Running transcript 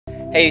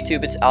Hey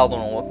YouTube, it's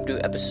Aldowyn and welcome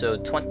to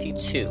episode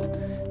 22.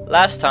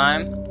 Last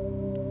time...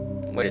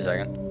 Wait a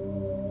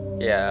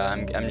second. Yeah,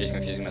 I'm just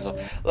confusing myself.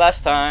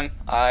 Last time,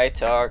 I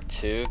talked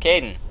to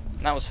Caden.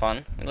 That was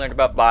fun. We learned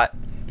about bot.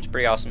 It's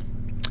pretty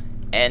awesome.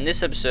 And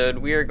this episode,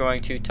 we are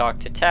going to talk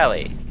to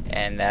Tally.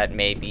 And that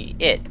may be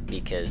it,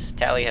 because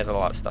Tally has a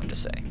lot of stuff to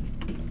say.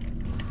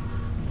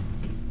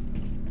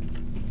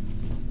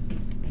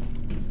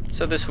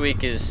 So this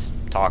week is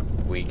Talk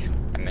Week.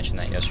 I mentioned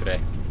that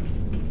yesterday.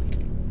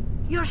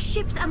 Your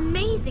ship's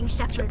amazing,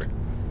 Shepard.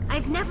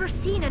 I've never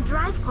seen a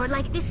drive core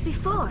like this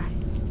before.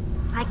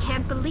 I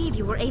can't believe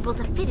you were able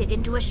to fit it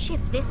into a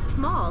ship this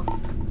small.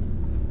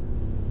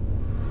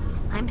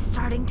 I'm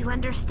starting to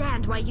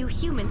understand why you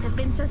humans have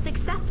been so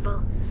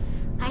successful.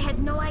 I had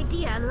no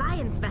idea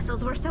Alliance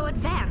vessels were so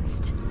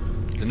advanced.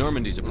 The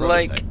Normandy's a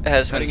prototype. Like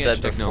has been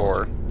said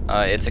before,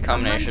 it's a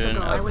combination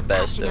of the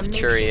best of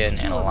Turian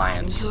and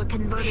Alliance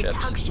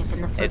ships.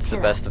 It's the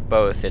best of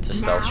both. It's a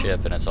stealth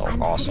ship and it's all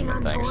awesome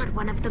and things.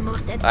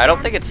 I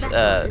don't think it's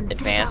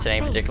advanced in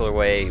any particular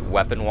way,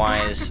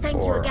 weapon-wise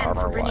or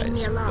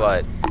armor-wise,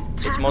 but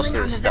it's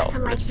mostly the stealth,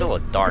 but it's still a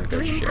darn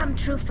good ship.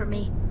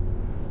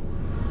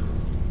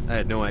 I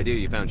had no idea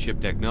you found ship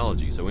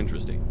technology so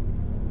interesting.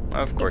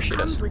 Well, of course she does.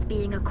 It comes with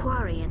being a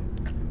Quarian.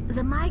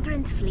 The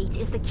migrant fleet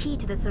is the key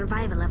to the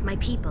survival of my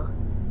people.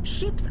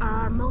 Ships are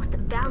our most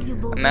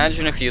valuable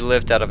Imagine if you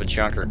lived out of a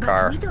junker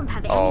car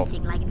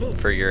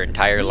for your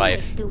entire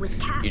life.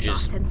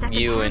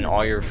 You and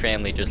all your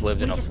family just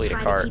lived in a fleet of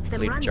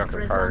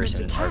junker cars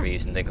and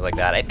RVs and things like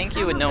that. I think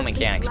you would know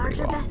mechanics pretty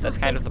well. That's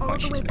kind of the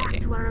point she's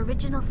making.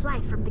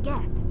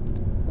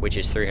 Which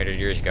is 300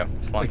 years ago.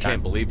 It's a long time. I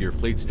can't believe your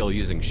fleet's still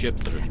using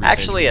ships that are 3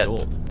 Actually,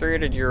 centuries old. a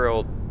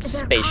 300-year-old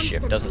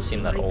spaceship doesn't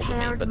seem that old to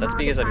me, but that's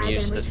because I'm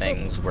used to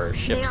things where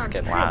ships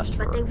can last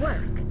for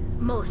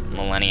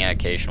millennia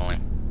occasionally.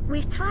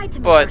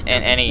 But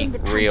in any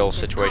real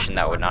situation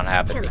that would not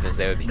happen because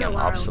they would become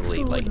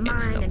obsolete like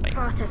instantly.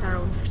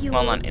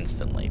 Well, not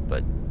instantly,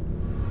 but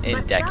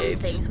in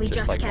decades,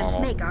 just like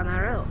normal.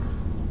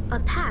 A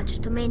patch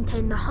to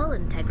maintain the hull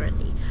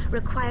integrity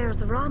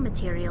requires raw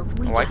materials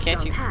we Why just can't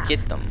don't you have.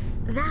 get them?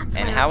 That's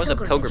And how is a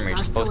pilgrimage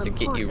supposed to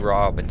get you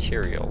raw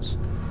materials?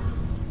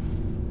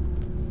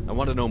 I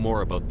want to know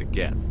more about the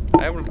Geth.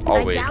 I would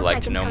always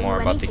like to know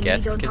more about the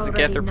Geth because the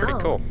Geth are pretty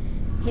cool.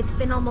 It's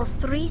been almost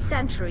 3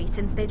 centuries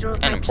since they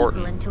drove my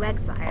people into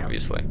exile.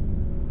 Obviously.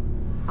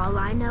 All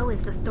I know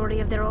is the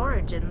story of their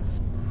origins,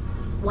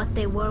 what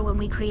they were when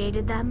we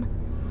created them,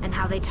 and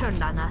how they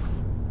turned on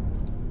us.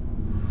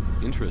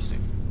 Interesting.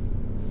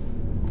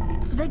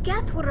 The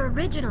Geth were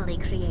originally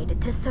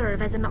created to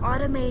serve as an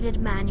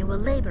automated manual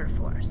labor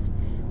force.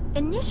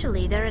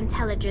 Initially, their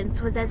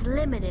intelligence was as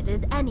limited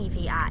as any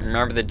VI.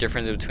 Remember the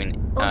difference between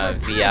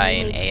VI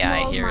and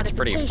AI here. It's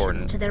pretty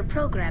important. To their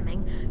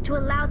programming to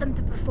allow them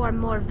to perform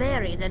more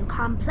varied and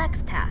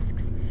complex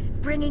tasks,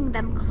 bringing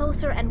them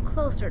closer and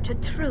closer to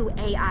true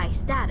AI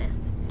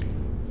status.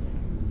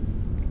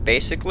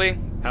 Basically,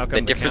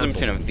 the difference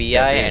between a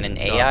VI and an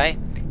AI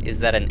is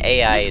that an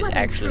AI is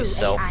actually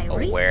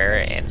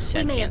self-aware and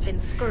sentient.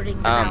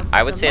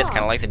 I would say it's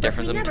kind of like the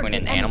difference between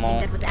an animal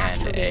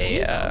and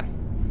a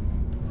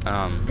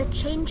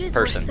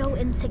person.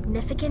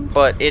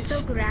 But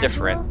it's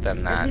different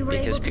than that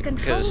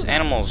because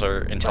animals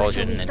are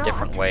intelligent in a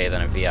different way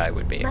than a VI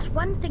would be. Because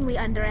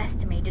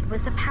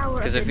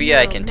a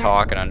VI can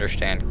talk and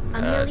understand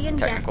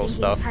technical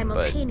stuff,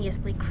 but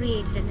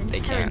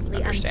they can't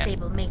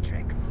understand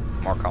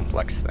more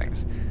complex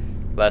things.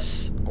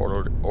 Less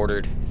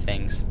ordered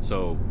things.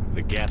 So,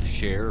 the Geth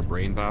share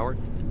brain power?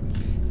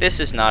 This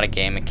is not a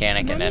game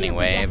mechanic in any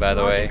way, by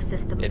the way.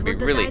 It'd be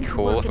really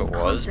cool if it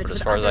was, but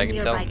as far as I can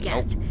tell,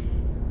 nope.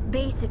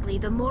 Basically,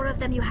 the more of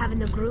them you have in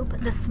the group,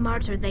 the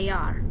smarter they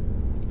are.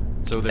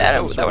 So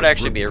that would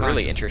actually be a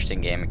really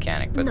interesting game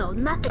mechanic, but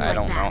I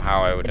don't know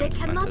how I would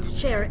implement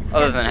it.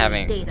 Other than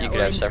having, you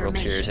could have several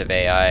tiers of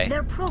AI,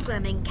 their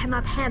programming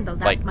cannot handle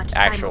that like much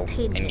actual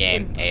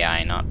in-game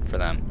AI, not for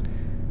them.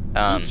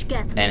 And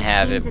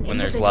have it when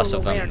there's less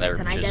of them, they're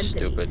just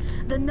stupid.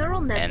 The neural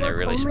network and they're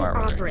really smart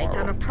when operates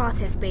on a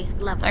process-based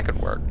level. That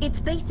could work. It's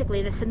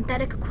basically the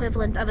synthetic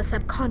equivalent of a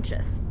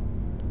subconscious.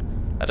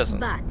 That doesn't.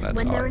 But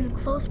when they're in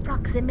close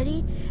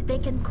proximity, they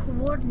can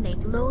coordinate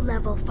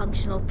low-level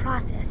functional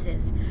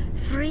processes,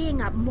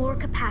 freeing up more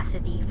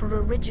capacity for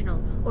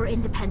original or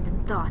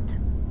independent thought.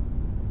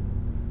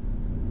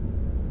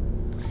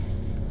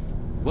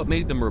 What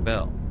made them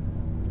rebel?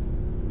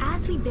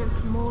 As we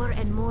built more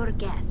and more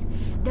Geth,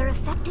 their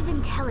effective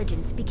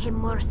intelligence became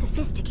more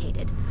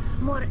sophisticated,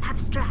 more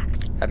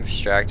abstract.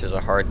 Abstract is a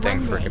hard thing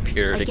for a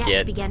computer to get.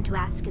 Geth began to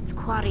ask its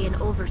Quarian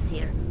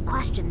overseer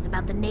questions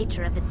about the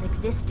nature of its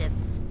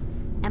existence.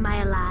 Am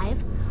I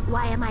alive?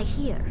 Why am I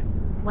here?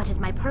 What is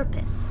my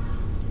purpose?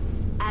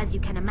 As you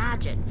can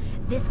imagine,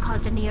 this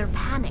caused a near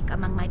panic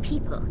among my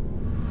people.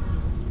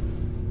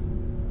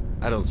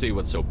 I don't see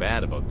what's so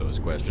bad about those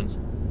questions.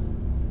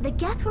 The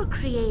Geth were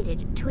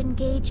created to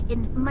engage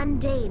in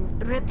mundane,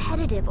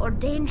 repetitive, or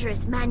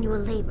dangerous manual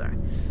labor.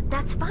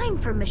 That's fine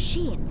for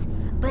machines,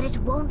 but it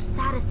won't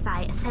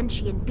satisfy a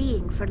sentient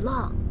being for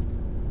long.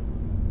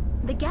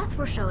 The Geth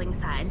were showing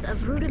signs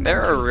of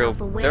rudimentary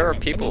self-awareness. There are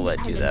people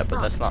that do that,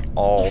 but that's not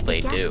all they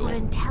do. If the Geth were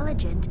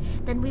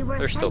intelligent, then we were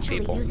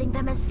essentially using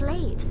them as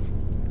slaves.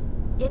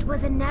 It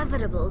was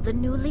inevitable the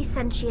newly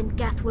sentient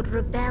Geth would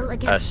rebel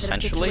against their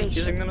situation. Essentially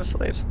using them as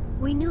slaves?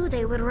 We knew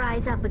they would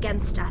rise up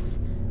against us,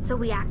 so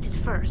we acted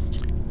first.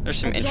 There's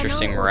some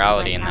interesting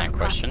morality in that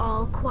question.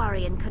 All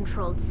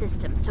Quarian-controlled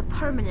systems to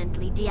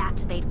permanently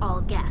deactivate all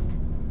Geth.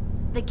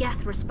 The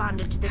Geth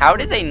responded to this. How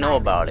did they know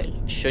about it?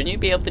 Shouldn't you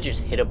be able to just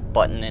hit a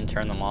button and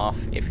turn them off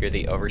if you're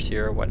the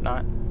Overseer or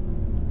whatnot?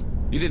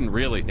 You didn't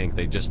really think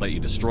they'd just let you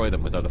destroy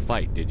them without a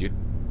fight, did you?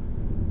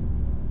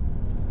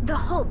 The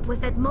hope was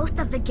that most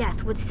of the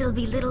Geth would still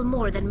be little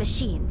more than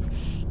machines,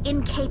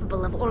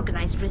 incapable of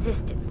organized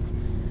resistance.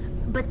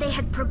 But they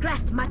had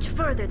progressed much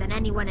further than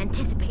anyone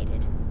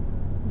anticipated.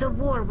 The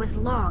war was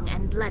long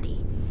and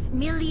bloody.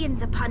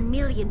 Millions upon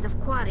millions of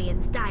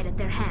Quarians died at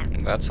their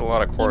hands. That's a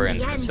lot of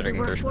Quarians,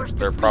 considering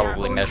they're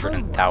probably measured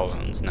in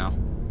thousands now.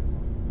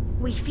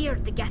 We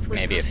feared the Geth would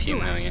maybe a few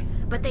million.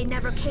 But they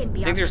never came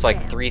beyond. I think there's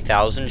like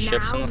 3,000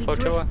 ships in the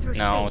flotilla?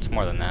 No, it's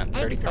more than that.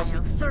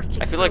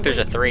 30,000? I feel like there's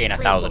a 3 and a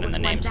 1,000 in the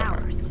name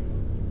somewhere.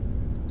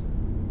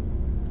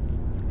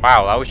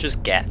 Wow, that was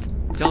just Geth.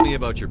 Tell me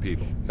about your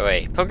people. Oh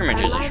wait,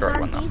 pilgrimage is a short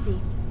one though. Easy.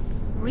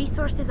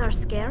 Resources are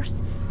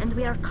scarce, and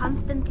we are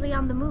constantly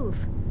on the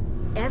move.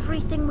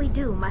 Everything we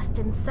do must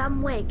in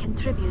some way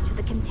contribute to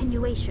the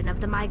continuation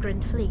of the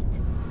migrant fleet.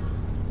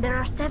 There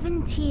are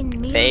 17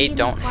 million They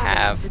don't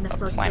have in the a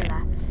flotilla, planet.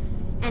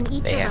 And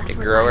each they of have us to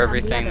grow relies on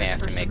everything, the they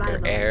have others to make for their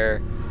survival.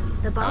 air.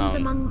 The bonds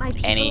among my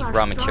people Any are raw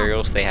strong.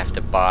 materials they have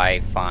to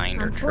buy,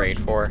 find, or trade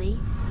for. Unfortunately,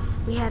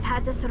 we have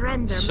had to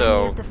surrender So,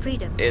 many of the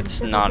freedoms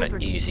it's and not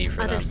civil easy liberties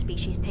for other them.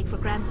 species take for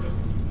granted.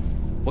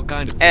 What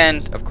kind of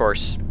And, of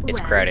course, it's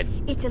Well, crowded.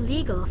 It's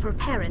illegal for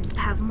parents to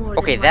have more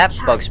Okay, than that one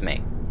child. bugs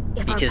me.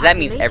 If our Because that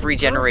means population every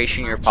grows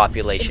generation too your much,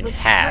 population it would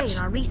halves.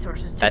 strain our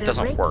resources to That their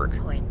doesn't breaking work.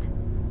 point.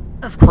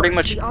 Of Pretty course,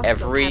 much we also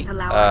every, can't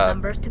allow our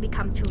numbers to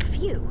become too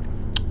few.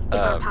 If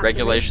our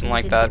regulation population like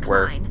is in that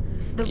where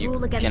decline, the you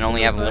rule against can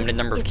only single have a limited births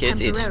number of is kids,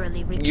 it's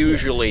temporarily repealed.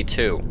 usually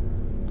 2.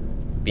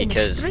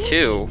 Because In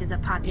 2, cases of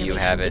you population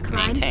have it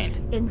decline,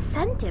 maintained.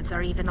 Incentives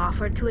are even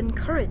offered to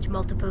encourage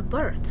multiple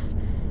births,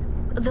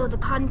 though the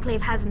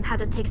Conclave hasn't had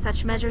to take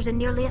such measures in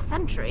nearly a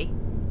century.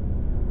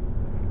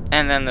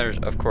 And then there's,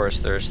 of course,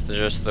 there's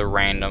just the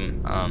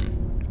random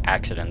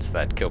accidents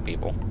that kill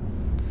people.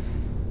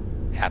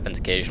 Happens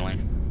occasionally.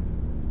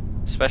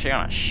 Especially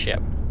on a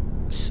ship.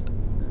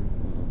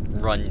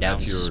 Run down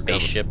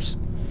spaceships.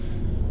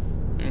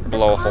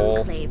 Blow a hole.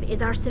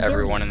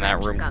 Everyone in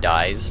that room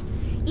dies.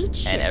 Each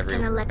ship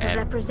can elect a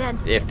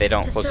representative if they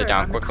don't to close it serve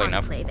down on the quickly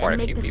enough, conclave quite a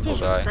and few make people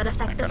decisions die. that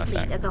affect the kind of fleet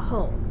thing. as a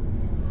whole.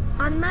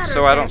 On matters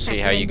So I that don't see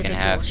affect how an you can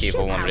individual have people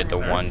ship, limited to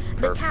however, one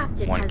the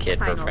captain has kid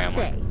the per final family.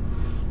 say.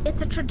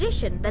 It's a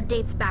tradition that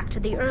dates back to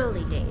the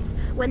early days,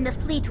 when the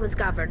fleet was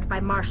governed by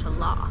martial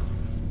law.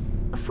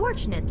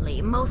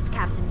 Fortunately, most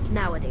captains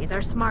nowadays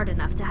are smart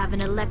enough to have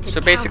an elected So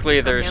basically,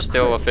 council from they're their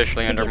still crew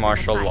officially to under give them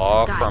martial advice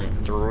law and from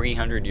guidance.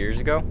 300 years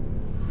ago?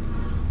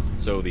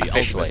 So the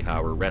Officially. ultimate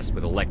power rests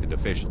with elected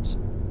officials.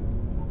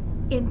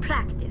 In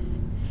practice,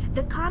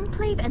 the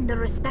Conclave and the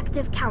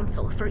respective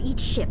council for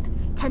each ship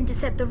tend to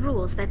set the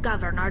rules that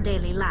govern our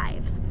daily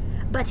lives.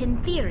 But in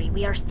theory,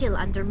 we are still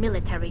under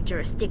military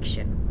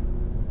jurisdiction.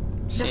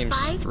 Seems the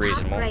 5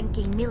 reasonable.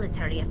 top-ranking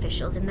military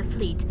officials in the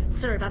fleet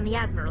serve on the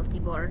Admiralty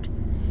Board.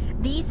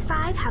 These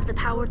 5 have the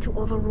power to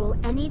overrule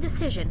any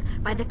decision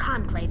by the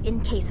Conclave in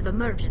case of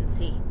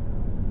emergency.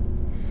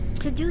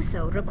 To do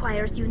so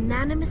requires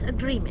unanimous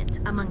agreement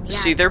among the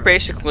See, they're Admirals,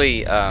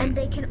 basically, and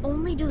they can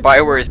only do this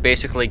Bioware is once.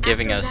 basically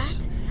giving After us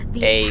that,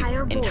 the a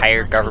board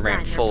entire must government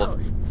resign full their of,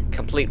 posts.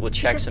 complete with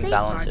checks It's a and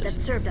safeguard that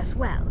balances. served us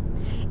well.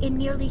 In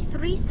nearly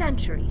 3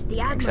 centuries, the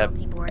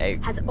Admiralty Board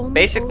has only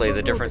basically the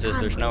overruled difference is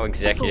there's no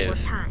Conclave 4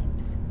 executive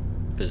times.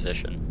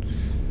 position.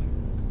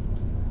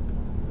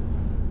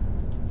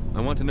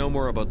 I want to know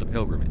more about the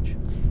pilgrimage.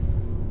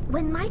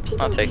 When my people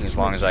Not taking reach as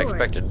long as I maturity,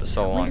 expected, but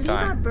still a we long leave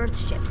our time.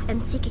 birth ships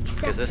and seek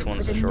acceptance this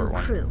one's with a a short new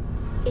one. crew.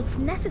 It's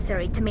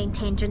necessary to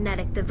maintain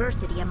genetic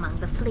diversity among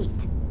the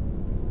fleet.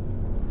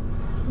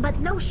 But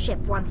no ship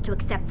wants to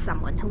accept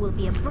someone who will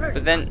be a burden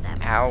But then, on them.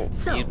 how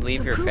So, you'd leave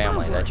to your prove our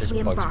family, that worth, just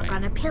we bugs embark me.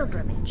 on a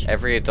pilgrimage.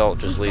 Every adult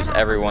just We leaves set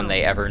off everyone alone,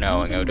 they ever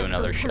know and go leaving to the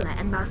another ship. flotilla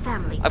and our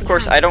families Of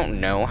course, I behind don't us.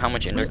 know how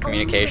much We only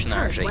intercommunication there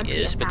return actually once we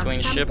is have found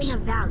between something ships.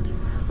 of value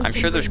we I'm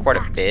can sure there's bring quite a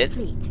back to the bit,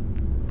 fleet.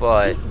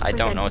 but This is I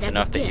don't know it's presented as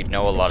enough a that you'd gift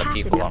know to a the lot of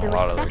captain people on the a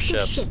lot of their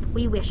respective ships. ship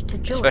we wish to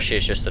join. Especially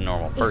it's just a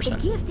normal person.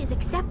 If the gift is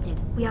accepted,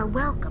 we are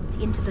welcomed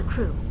into the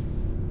crew.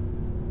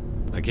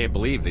 I can't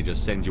believe they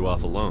just send you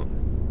off alone.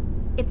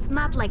 It's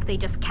not like they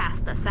just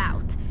cast us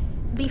out.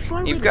 Before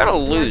You've we got to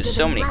leave, we are lose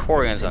so given many lessons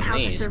Quarians in on how to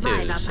these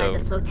survive too. outside So the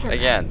flotilla,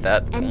 again,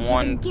 that and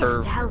one given gifts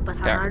per to help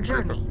us on our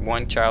journey.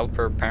 one child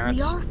per parent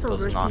We also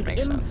does not receive make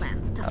sense.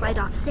 implants to at fight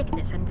all. off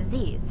sickness and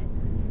disease.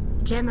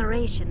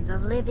 Generations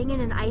of living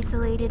in an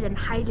isolated and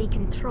highly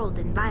controlled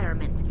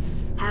environment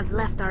have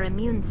left our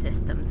immune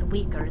systems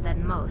weaker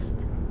than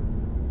most.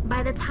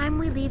 By the time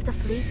we leave the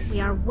fleet, we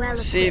are well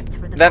equipped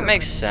for the that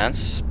makes pilgrimage.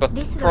 sense, but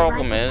This the is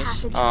problem a rite of is,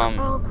 passage for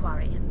all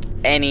Quarians.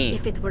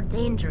 If it were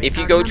dangerous, if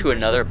you our go to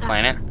numbers another would suffer.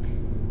 planet,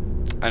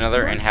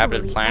 another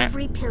inhabited Virtually planet,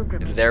 every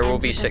pilgrimage there will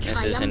ends be with a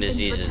sicknesses and triumphant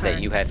diseases that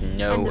return you have and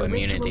no the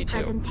immunity ritual to.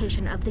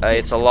 presentation of the It's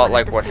gift a to lot one of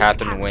like the what fleet's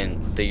happened when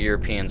captains. the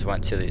Europeans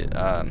went to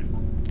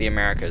the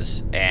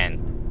Americas, and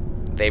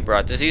they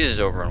brought diseases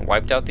over and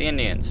wiped out the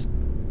Indians.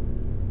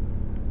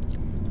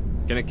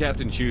 Can a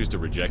captain choose to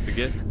reject the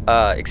gift?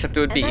 Except it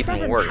would be And that even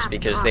doesn't worse, happen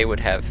because they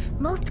would have,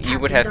 Most you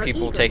would captains have are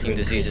people eager taking to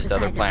diseases increase to the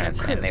other size of their planets,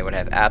 and crew. they would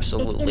have It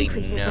absolutely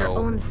increases their no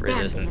own standing in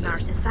our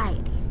resistances.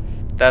 society.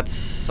 That's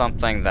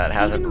something that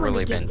hasn't Even when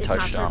really a been gift is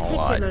touched not on a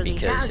lot, particularly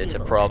because it's a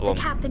valuable, problem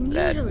the captain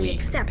that usually we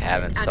accepts it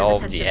haven't out of a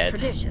solved sense of yet.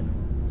 tradition.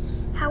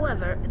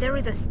 However, there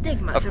is a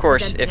stigma Of to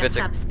course, presenting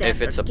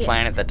if it's a gift.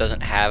 planet that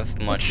doesn't have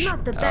much It's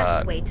not the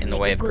best way to in the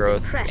make way a of good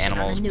growth, impression on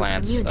a animals, new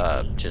plants,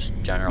 community. just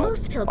general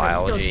Most pilgrims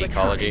biology, don't return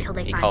ecology, until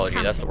they ecology.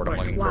 find That's the word I'm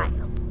something looking for.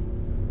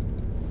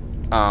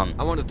 worthwhile.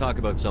 I want to talk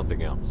about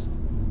something else.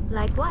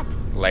 Like what?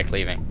 Like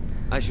leaving.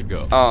 I should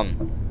go.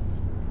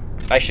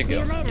 I should See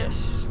go. you later.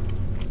 Yes.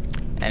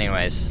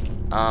 Anyways,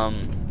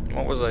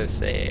 what was I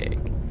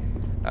saying?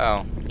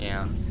 Oh,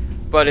 yeah.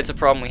 But it's a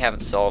problem we haven't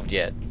solved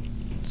yet.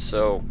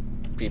 So,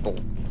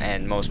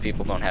 most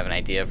people don't have an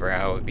idea for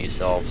how it would be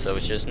solved, so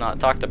it's just not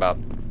talked about.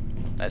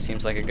 That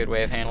seems like a good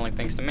way of handling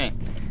things to me.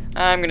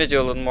 I'm gonna do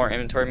a little more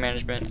inventory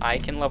management. I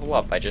can level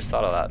up. I just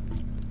thought of that.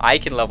 I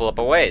can level up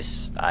a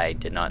ways. I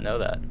did not know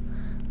that.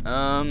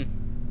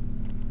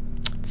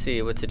 Let's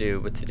see, what to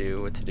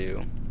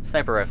do.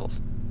 Sniper rifles.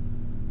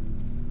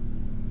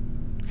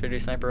 Should I do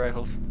sniper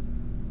rifles?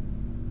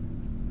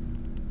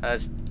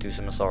 Let's do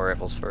some assault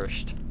rifles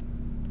first.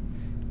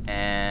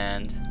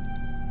 And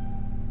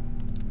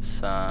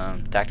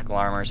some tactical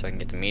armor so I can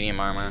get the medium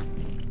armor.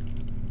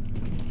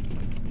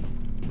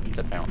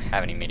 Except I don't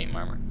have any medium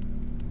armor.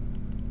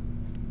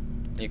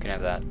 You can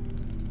have that.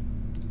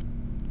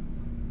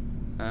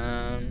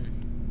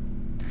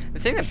 The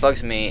thing that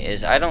bugs me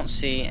is I don't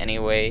see any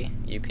way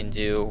you can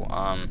do,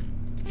 I'm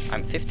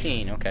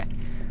 15, okay.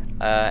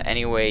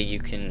 Any way you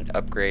can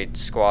upgrade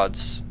squad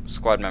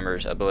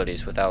members'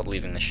 abilities without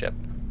leaving the ship.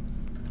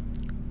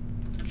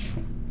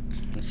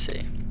 Let's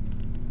see.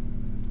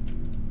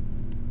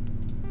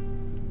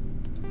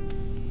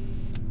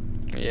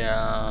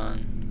 Yeah.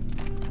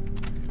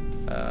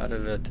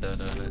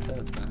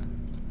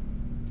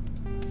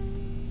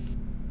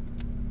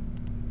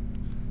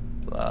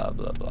 Blah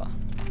blah blah.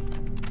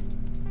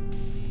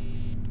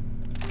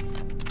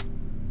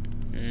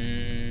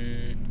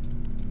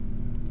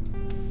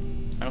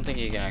 I don't think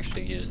you can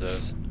actually use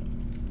those.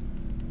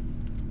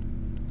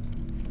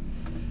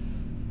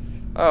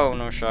 Oh,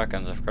 no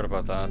shotguns. I forgot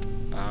about that.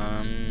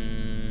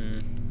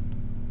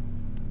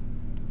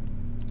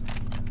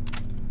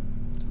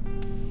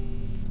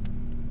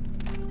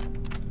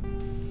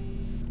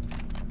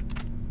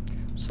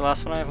 What's the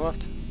last one I have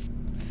left?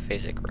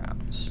 Phasic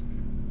rounds.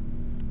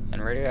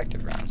 And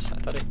radioactive rounds. I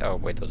thought oh,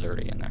 wait, those are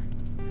already in there.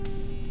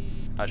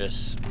 I'll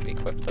just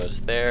equip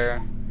those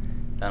there.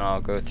 Then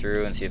I'll go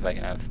through and see if I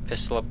can have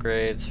pistol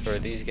upgrades for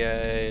these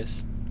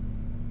guys.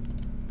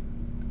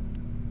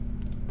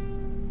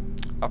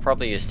 I'll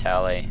probably use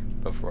Tally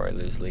before I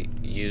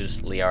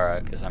use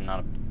Liara, because I'm not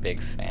a big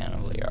fan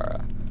of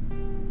Liara.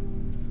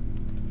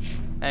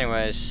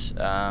 Anyways,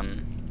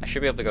 I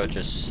should be able to go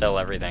just sell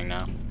everything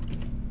now.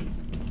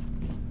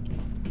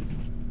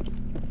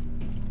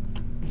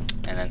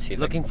 And then see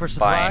if I can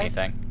buy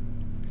anything.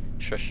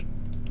 Shush.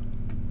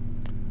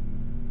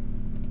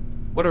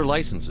 What are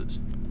licenses?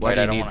 Why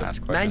do you need them?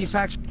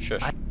 Manufacturing.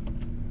 Shush.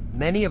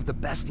 Many of the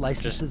best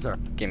licenses are.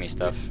 Give me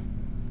stuff.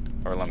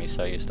 Or let me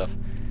sell you stuff.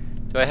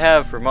 Do I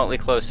have remotely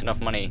close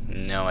enough money?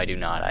 No, I do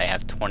not. I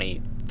have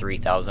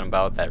 23,000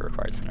 about. That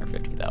requires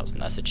 150,000.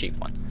 That's a cheap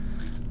one.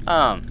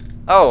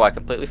 Oh, I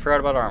completely forgot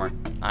about armor.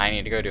 I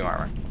need to go do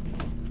armor.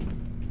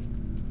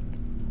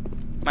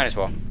 Might as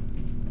well.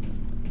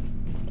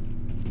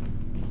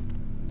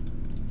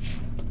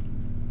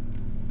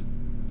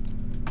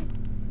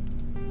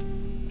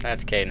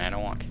 That's Caden. I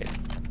don't want Caden.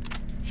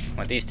 I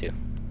want these two.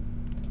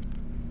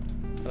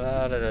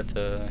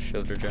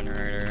 Shield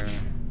regenerator.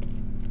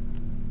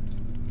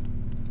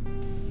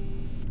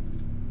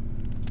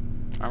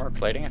 Armor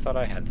plating? I thought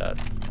I had that.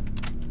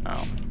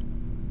 Oh.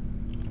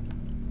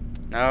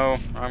 No,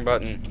 wrong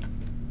button.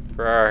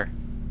 Rawr.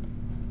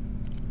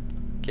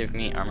 Give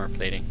me armor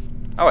plating.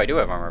 Oh, I do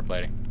have armor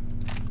plating.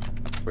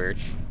 That's weird.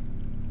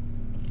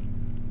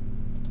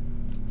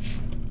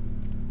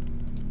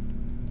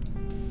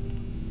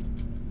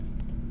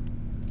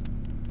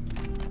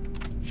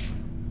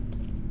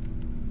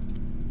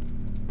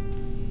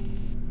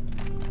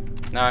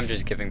 Now I'm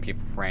just giving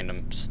people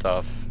random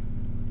stuff.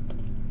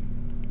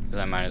 Because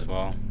I might as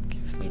well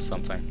give them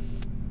something.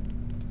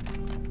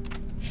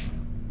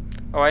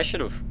 Oh, I should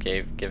have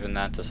given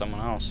that to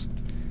someone else.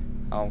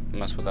 I'll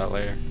mess with that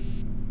later.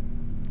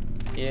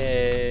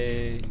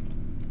 Yay!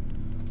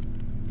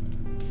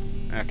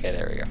 Okay,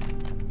 there we go.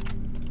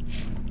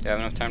 Do I have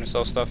enough time to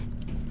sell stuff?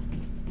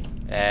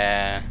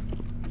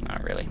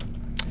 Not really.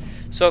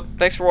 So,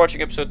 thanks for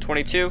watching episode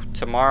 22.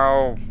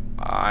 Tomorrow,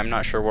 I'm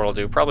not sure what I'll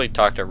do. Probably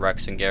talk to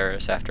Rex and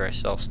Garrus after I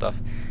sell stuff.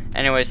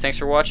 Anyways, thanks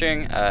for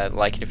watching.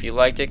 Like it if you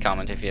liked it.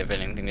 Comment if you have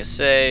anything to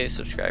say.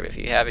 Subscribe if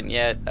you haven't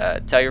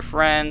yet. Tell your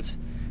friends.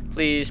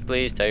 Please,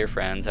 please tell your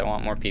friends. I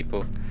want more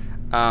people.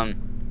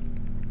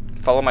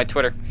 Follow my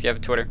Twitter if you have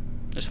a Twitter.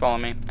 Just follow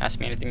me. Ask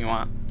me anything you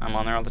want. I'm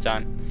on there all the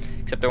time.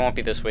 Except it won't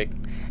be this week.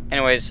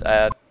 Anyways,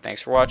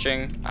 thanks for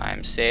watching.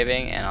 I'm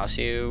saving, and I'll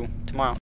see you tomorrow.